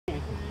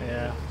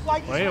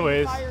Well,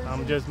 anyways,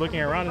 I'm just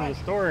looking around in the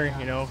store.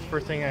 You know,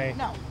 first thing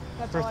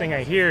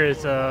I hear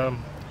is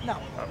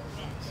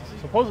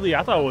supposedly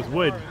I thought it was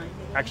wood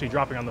actually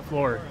dropping on the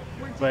floor,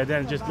 but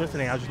then just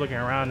listening, I was just looking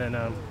around, and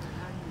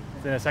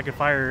then a second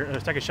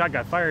shot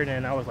got fired,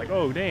 and I was like,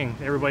 oh dang!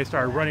 Everybody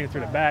started running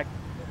through the back.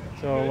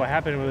 So what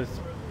happened was,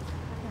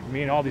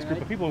 me and all these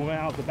group of people went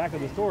out the back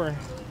of the store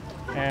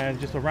and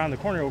just around the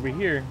corner over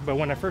here. But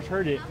when I first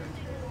heard it,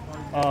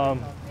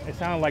 it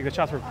sounded like the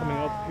shots were coming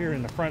up here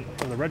in the front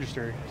of the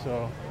register.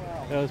 So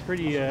it was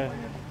pretty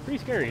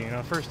scary. You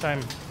know, first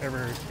time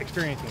ever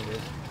experiencing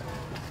this.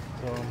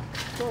 So The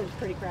store was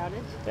pretty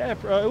crowded. Yeah,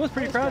 it was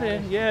pretty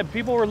crowded. Yeah,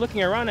 people were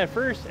looking around at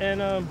first, and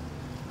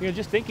you know,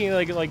 just thinking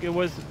like it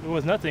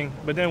was nothing.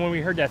 But then when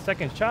we heard that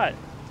second shot,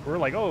 we were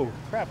like, oh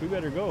crap, we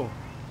better go.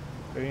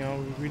 But, you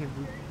know, we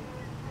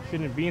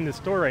shouldn't be in the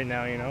store right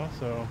now. You know,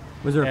 so.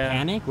 Was there a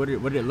panic? What did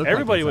it look like?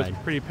 Everybody was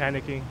pretty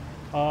panicking.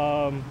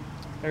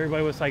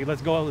 Everybody was like,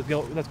 let's go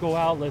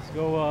out, let's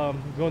go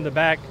in the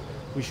back.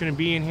 We shouldn't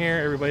be in here.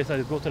 Everybody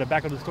said, go to the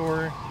back of the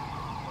store.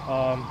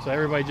 So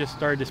everybody just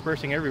started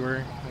dispersing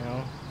everywhere, you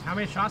know. How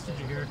many shots did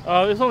you hear?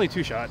 There's only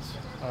 2 shots.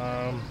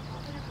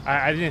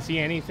 I didn't see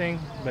anything,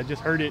 but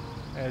just heard it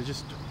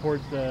just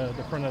towards the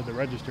front of the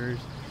registers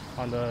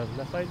on the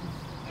left side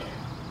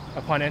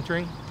upon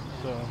entering.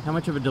 So. How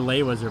much of a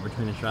delay was there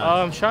between the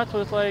shots? Shots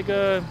was like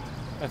a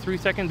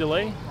 3-second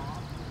delay.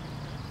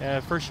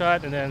 First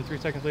shot, and then 3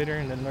 seconds later,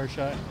 and then another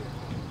shot.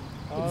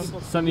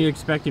 Something you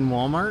expect in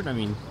Walmart? I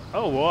mean.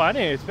 Oh well, I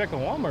didn't expect a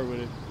Walmart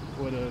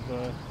would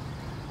have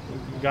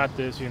got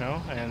this, you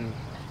know, and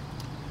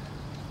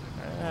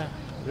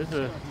this is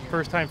the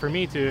first time for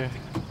me to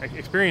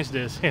experience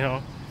this, you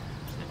know.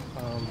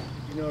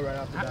 You know right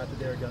off the bat that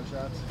they were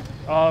gunshots?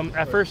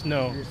 At first,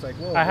 no. You're just like,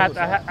 whoa, I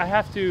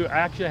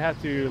actually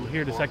have to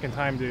hear the second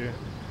time to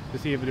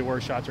see if there were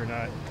shots or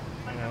not,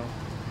 you know.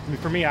 I mean,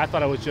 for me, I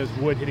thought it was just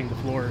wood hitting the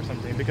floor or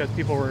something, because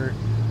people were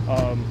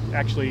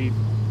actually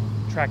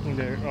tracking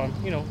their,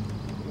 you know,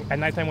 at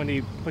nighttime when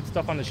they put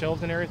stuff on the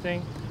shelves and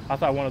everything. I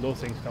thought one of those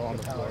things fell on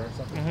the floor.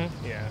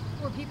 Yeah.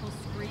 Were people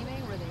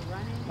screaming? Were they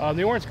running?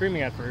 They weren't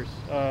screaming at first.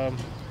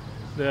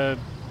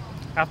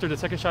 After the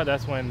second shot,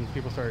 that's when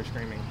people started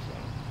screaming. So.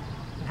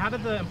 And how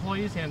did the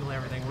employees handle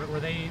everything? Were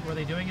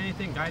they doing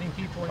anything, guiding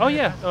people? Oh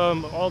yeah,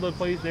 all the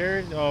employees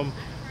there.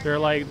 They're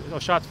like, oh,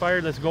 shots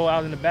fired. Let's go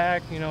out in the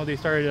back. You know, they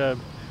started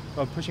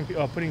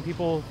putting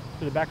people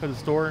to the back of the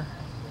store,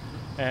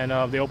 and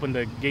they opened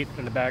the gate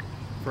in the back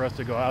for us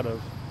to go out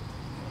of.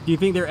 Do you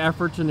think their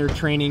efforts and their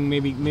training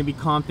maybe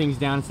calm things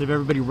down instead of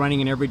everybody running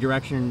in every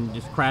direction and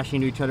just crashing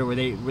into each other? Were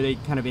they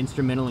kind of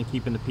instrumental in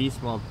keeping the peace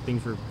while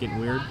things were getting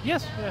weird?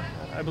 Yes, yeah,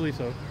 I believe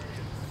so.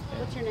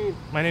 What's your name?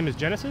 My name is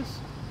Genesis.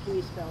 Can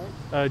you spell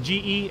it?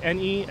 Genesis.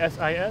 And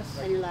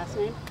your last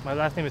name? My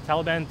last name is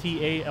Talaban,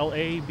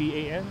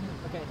 Talaban.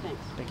 Okay,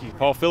 thanks. Thank you.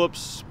 Paul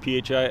Phillips,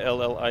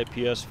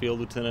 Phillips, field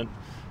lieutenant.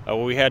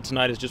 What we had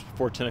tonight is just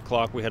before 10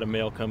 o'clock, we had a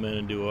male come in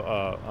and do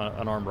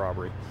an armed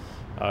robbery.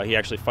 He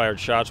actually fired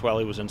shots while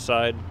he was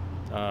inside.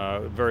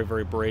 Very,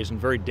 very brazen,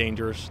 very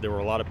dangerous. There were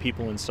a lot of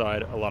people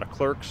inside, a lot of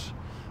clerks,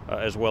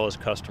 as well as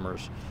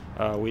customers.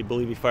 We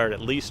believe he fired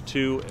at least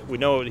 2. We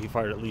know he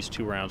fired at least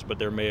 2 rounds, but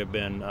there may have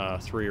been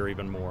 3 or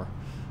even more.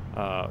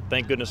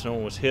 Thank goodness no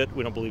one was hit.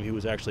 We don't believe he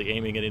was actually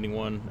aiming at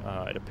anyone.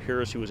 It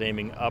appears he was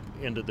aiming up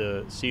into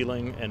the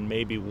ceiling and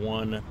maybe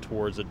one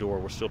towards the door.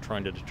 We're still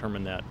trying to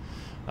determine that.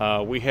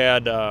 We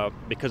had,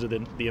 because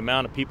of the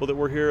amount of people that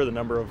were here, the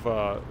number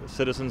of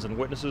citizens and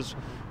witnesses,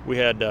 we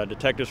had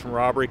detectives from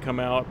Robbery come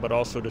out, but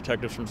also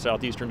detectives from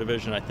Southeastern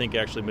Division, I think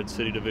actually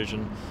Mid-City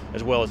Division,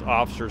 as well as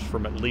officers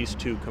from at least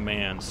 2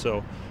 commands.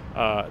 So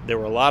there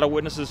were a lot of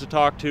witnesses to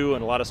talk to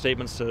and a lot of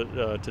statements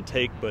to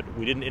take, but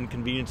we didn't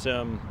inconvenience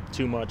them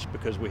too much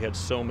because we had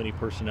so many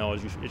personnel,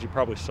 as you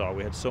probably saw.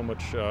 We had so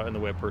much in the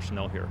way of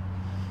personnel here.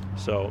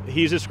 So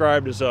he's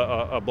described as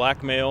a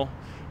black male.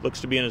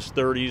 Looks to be in his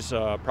 30s,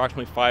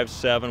 approximately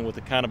 5'7", with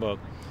a kind of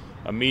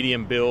a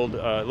medium build.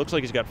 It looks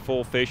like he's got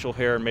full facial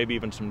hair and maybe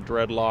even some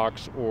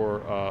dreadlocks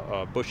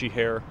or bushy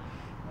hair.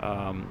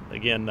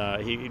 Again,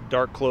 he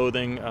dark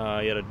clothing.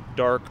 He had a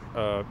dark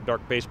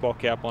baseball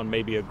cap on,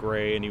 maybe a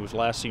gray, and he was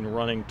last seen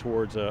running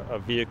towards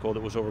a vehicle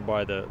that was over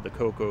by the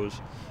Cocos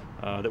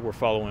that we're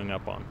following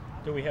up on.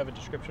 Do we have a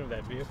description of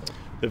that vehicle?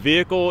 The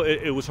vehicle,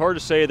 it was hard to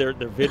say. Their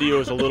video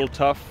is a little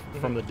tough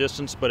from the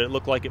distance, but it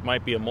looked like it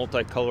might be a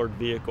multicolored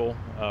vehicle,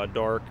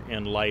 dark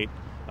and light.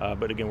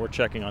 But again, we're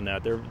checking on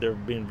that. They're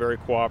being very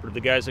cooperative. The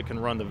guys that can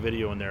run the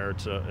video in there,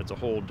 it's a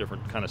whole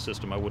different kind of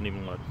system. I wouldn't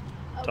even let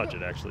touch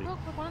it, actually. Real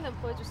quick, one of the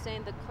employees was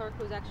saying the clerk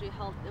was actually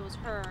held, it was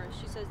her.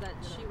 She says that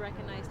she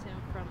recognized him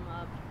from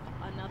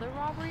another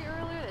robbery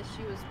earlier, that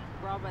she was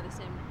robbed by the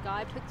same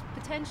guy,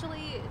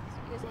 potentially.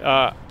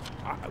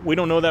 We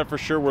don't know that for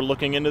sure. We're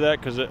looking into that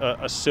because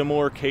a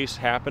similar case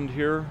happened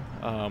here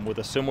with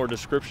a similar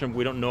description.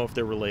 We don't know if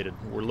they're related.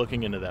 We're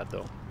looking into that,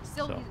 though.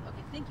 Still, okay,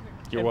 thank you very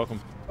much. You're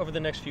welcome. Over the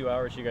next few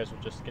hours, you guys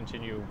will just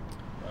continue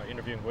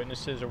interviewing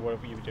witnesses, or what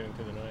have you been doing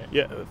through the night?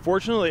 Yeah,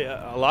 fortunately,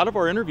 a lot of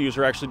our interviews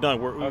are actually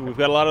done. We've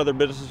got a lot of other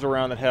businesses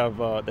around that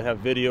have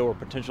video or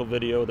potential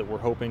video that we're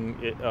hoping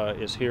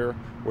is here.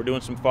 We're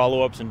doing some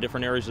follow-ups in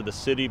different areas of the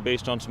city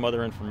based on some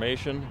other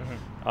information.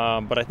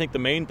 But I think the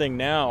main thing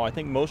now, I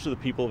think most of the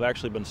people have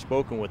actually been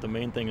spoken with. The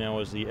main thing now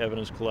is the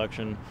evidence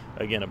collection,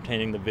 again,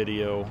 obtaining the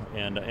video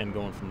and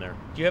going from there.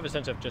 Do you have a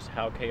sense of just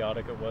how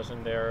chaotic it was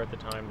in there at the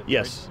time?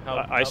 Yes,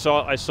 I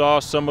saw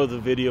some of the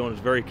video, and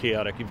it's very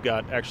chaotic. You've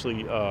got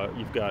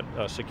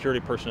security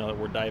personnel that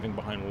were diving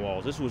behind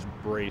walls. This was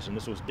brazen.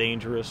 This was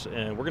dangerous,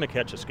 and we're going to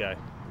catch this guy.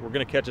 We're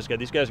going to catch this guy.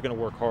 These guys are going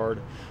to work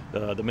hard.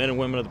 The men and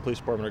women of the police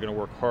department are going to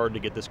work hard to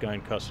get this guy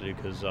in custody,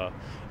 because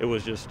it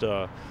was just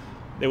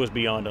it was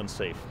beyond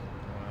unsafe.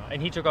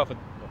 And he took off with,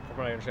 from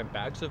what I understand,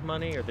 bags of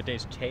money, or the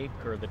day's take,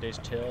 or the day's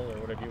till, or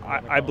whatever you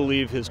want to call I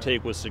believe his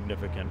take was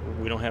significant.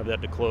 We don't have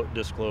that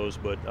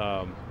disclosed, but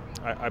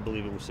I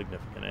believe it was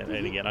significant.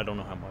 And again, I don't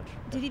know how much.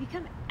 Did he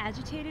become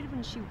agitated when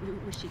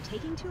was she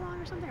taking too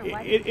long or something? Or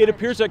why it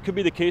appears that could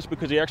be the case,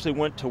 because he actually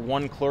went to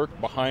one clerk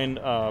behind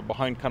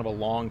kind of a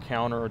long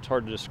counter. It's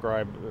hard to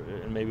describe,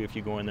 and maybe if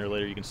you go in there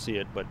later you can see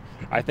it. But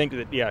I think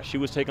that, yeah, she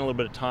was taking a little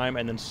bit of time,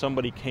 and then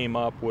somebody came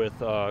up with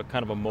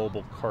kind of a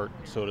mobile cart,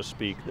 so to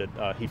speak,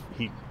 that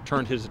he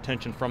turned his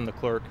attention from the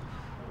clerk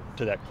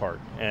to that cart,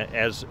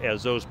 as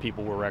those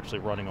people were actually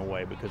running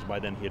away, because by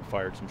then he had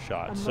fired some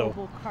shots. A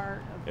mobile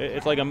cart.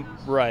 It's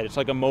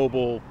like a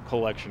mobile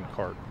collection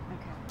cart.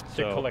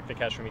 Okay. To collect the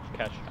cash from each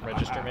cash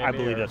register, maybe? I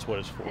believe that's what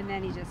it's for. And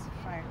then he just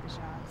fired the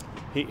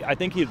shots. I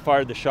think he had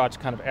fired the shots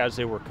kind of as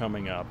they were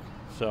coming up.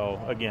 So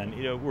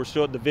again, we're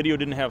still, the video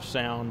didn't have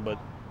sound, but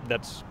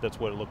that's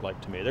what it looked like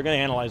to me. They're going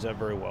to analyze that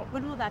very well.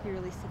 When will that be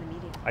released to the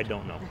media? I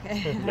don't know.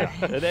 Okay.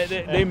 Yeah.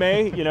 they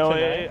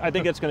may, I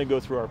think it's going to go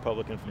through our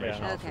public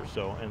information Yeah.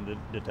 officer, and the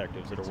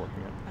detectives that are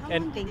working it. How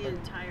long did the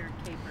entire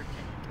caper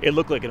take? It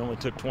looked like it only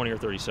took 20 or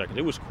 30 seconds.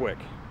 It was quick.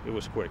 It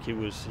was quick. He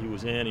was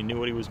in. He knew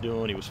what he was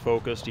doing. He was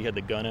focused. He had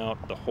the gun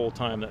out the whole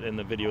time in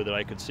the video that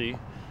I could see.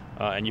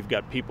 And you've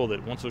got people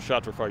that, once those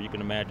shots were fired, you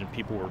can imagine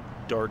people were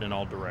darting in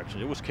all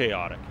directions. It was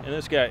chaotic. And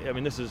this guy, I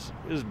mean, this is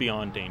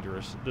beyond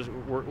dangerous.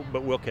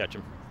 But we'll catch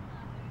him.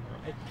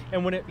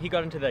 And when he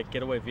got into that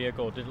getaway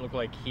vehicle, did it look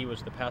like he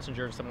was the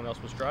passenger and someone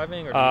else was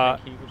driving, or did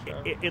you think he was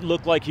driving? It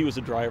looked like he was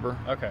the driver.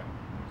 Okay.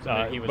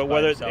 So he was but by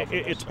whether himself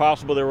it's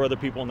possible there were other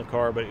people in the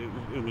car, but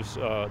it was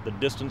the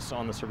distance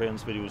on the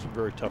surveillance video was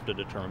very tough to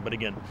determine. But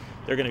again,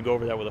 they're going to go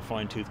over that with a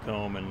fine-tooth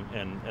comb,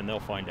 and they'll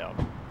find out.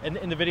 And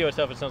in the video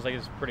itself, it sounds like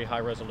it's pretty high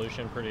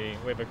resolution.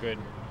 We have a good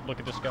look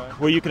at this guy.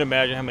 Well, you can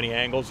imagine how many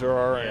angles there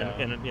are, Yeah.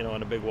 and in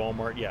a big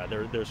Walmart. Yeah,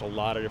 there's a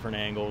lot of different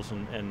angles,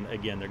 and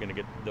again, they're going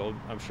to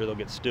I'm sure they'll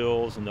get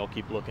stills, and they'll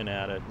keep looking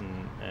at it,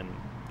 and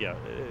yeah,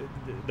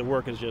 the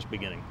work is just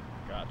beginning.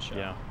 Gotcha.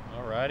 Yeah.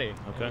 Alrighty.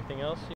 Okay. Anything else?